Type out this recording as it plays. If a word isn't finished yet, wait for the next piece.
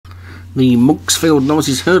The Monksfield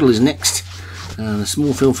Novices Hurdle is next. A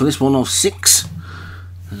small field for this one of 6.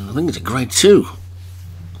 I think it's a grade 2.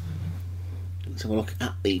 Let's have a look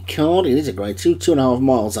at the card. It is a grade 2, 2.5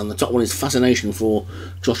 miles, and the top one is Fascination for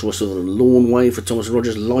Joshua Sutherland, Lawn Wave for Thomas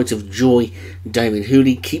Rogers, Light of Joy, David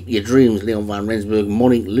Hooley, Keep Your Dreams, Leon van Rensburg,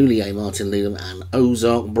 Monique Lullier, Martin Leedham, and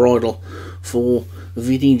Ozark Bridle for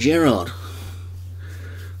Vinnie Gerard.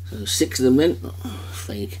 So 6 of them then.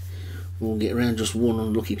 Fake. We'll get around, just one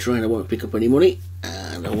unlucky trainer won't pick up any money,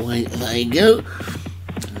 and away they go.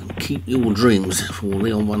 And Keep Your Dreams for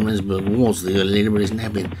Leon van Rensburg was the early leader, but is now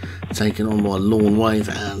been taken on by Lawn Wave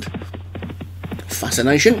and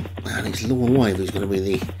Fascination, and it's Lawn Wave who's going to be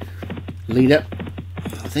the leader,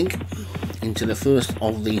 I think, into the first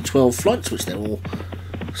of the 12 flights, which they're all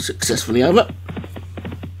successfully over.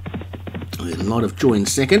 With Light of Joy in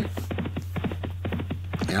second.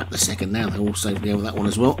 They're up the second now, they're all safely over that one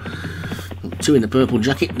as well. 2 in the purple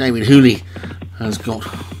jacket. David Hooley has got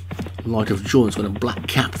Light of Joy, it's got a black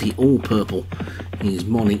cap. The all purple is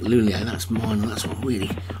Monique Lullier. That's mine, that's a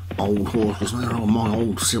really old horse, because they're all my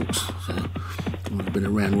old silks. So I've been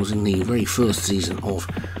around, was in the very first season of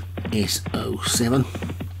S07.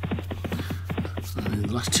 And in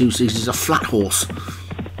the last 2 seasons, a flat horse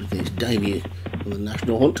with its debut on the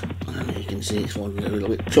National Hunt. And you can see it's finding it a little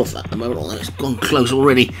bit tough at the moment, although it's gone close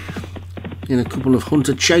already in a couple of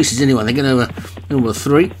hunter chases. Anyway, they get over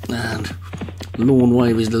 3, and Lawn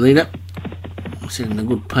Wave is the leader. Sitting a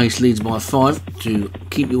good pace, leads by 5 to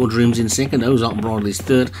Keep Your Dreams in second. Ozark Bridle is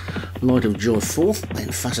third. Light of Joy fourth.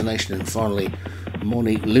 Then Fascination, and finally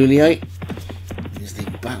Monique Lullier is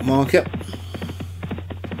the back marker.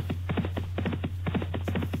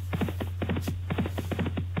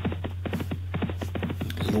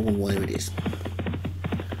 Lawn Wave it is.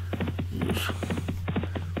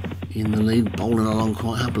 In the lead, bowling along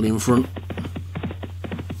quite happily in front.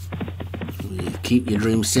 With Keep Your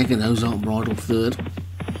Dreams second, Ozark Bridle third.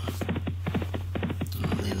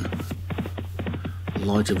 And then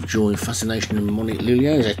Light of Joy, Fascination, and Monique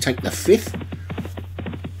Lullier as they take the 5th.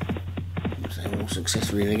 So they all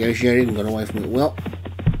successfully negotiated and got away from it well.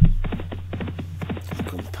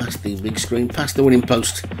 Come past the big screen, past the winning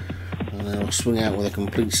post. And they'll swing out with a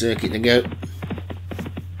complete circuit to go.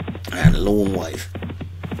 And Lawn Wave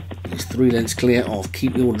is 3 lengths clear of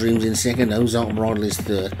Keep Your Dreams in second. Ozark Bridle is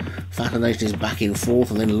third. Fascination is back in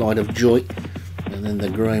 4th, and then Light of Joy, and then the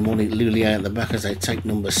grey Monique Lullier at the back as they take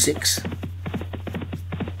number 6.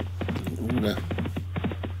 Order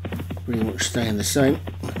pretty much staying the same.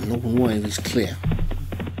 Lawn Wave is clear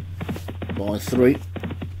by 3.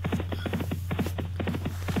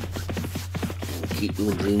 And Keep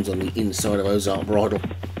Your Dreams on the inside of Ozark Bridle.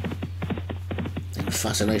 Then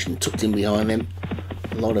Fascination tucked in behind them.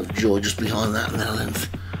 Light of Joy just behind that, and then a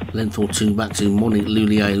length or 2 back to Monique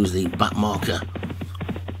Lullier, who's the back marker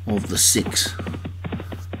of the 6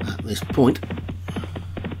 at this point.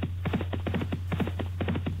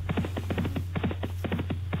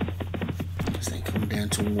 As they come down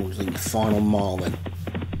towards the final mile then.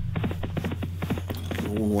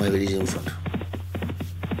 Lawn Wave it is in front.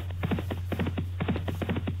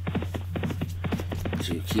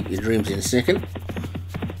 So Keep Your Dreams in second.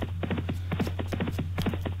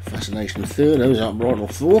 Fascination third, Ozark Bridle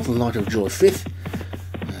 4th, and Light of Joy 5th,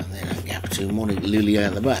 and then a gap to Monique Lullier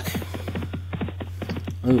at the back.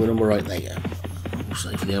 Over number 8 they go. All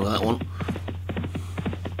safely over that one.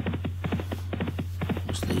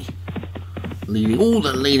 That's the leading. Oh,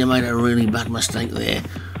 the leader made a really bad mistake there.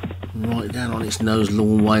 Right down on its nose,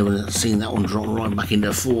 Lawn Wave, and I've seen that one drop right back into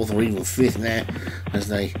 4th or even 5th now as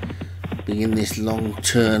they begin this long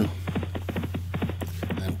turn.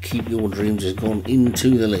 Keep Your Dreams has gone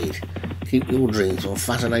into the lead. Keep Your Dreams on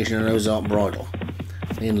Fascination and Ozark Bridle.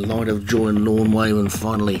 Then Light of Joy and Lawn Wave, and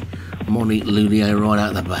finally Monique Lullier right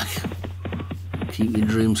out the back. Keep Your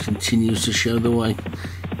Dreams continues to show the way.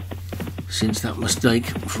 Since that mistake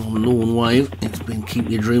from Lawn Wave, it's been Keep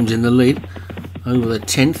Your Dreams in the lead. Over the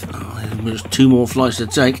 10th, there's 2 more flights to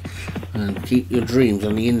take. And Keep Your Dreams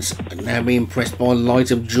on the inside, now being pressed by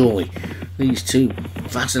Light of Joy. These 2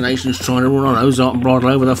 Fascinations trying to run on. Ozark Bridle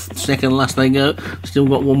over the second last they go. Still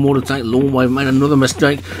got 1 more to take. Lawn Wave made another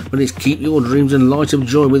mistake, but it's Keep Your Dreams and Light of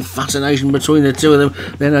Joy with Fascination between the 2 of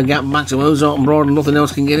them. Then a gap back to Ozark Bridle. Nothing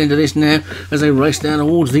else can get into this now as they race down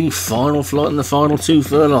towards the final flight and the final 2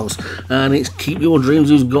 furlongs. And it's Keep Your Dreams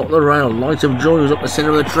who's got the rail. Light of Joy was up the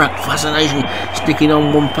centre of the track. Fascination sticking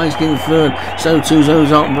on one, paced in third. So too's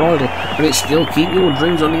Ozark Bridle, but it's still Keep Your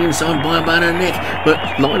Dreams on the inside by about a neck.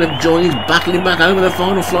 But Light of Joy is battling back over the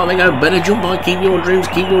final flight. They go better jump by Keep Your Dreams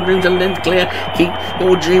a length clear. Keep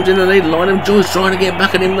Your Dreams in the lead. Light of Joy's trying to get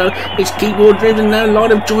back at him though. It's Keep Your Dreams, and now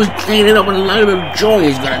Light of Joy's clearing it up, and Light of Joy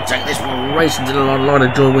is going to take this one racing to the line. Light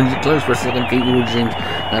of Joy wins it close for a second. Keep Your Dreams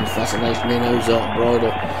and Fascination in Ozark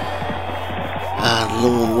Bridle and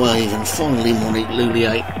Lord Wave, and finally Monique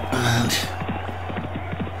Lullier and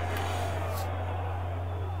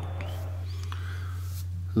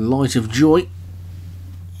Light of Joy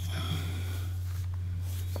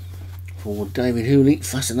for David Hooley.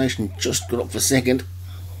 Fascination just got up for second,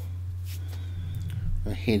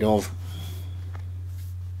 ahead of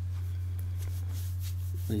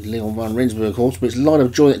the Leon van Rensburg horse, but it's Light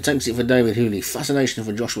of Joy that takes it for David Hooley. Fascination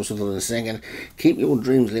for Joshua Sutherland second. Keep Your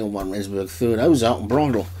Dreams, Leon van Rensburg third. Ozark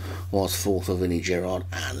Bridle was fourth for Vinnie Gerard,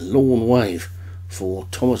 and Lawn Wave for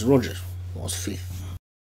Thomas Rogers was fifth.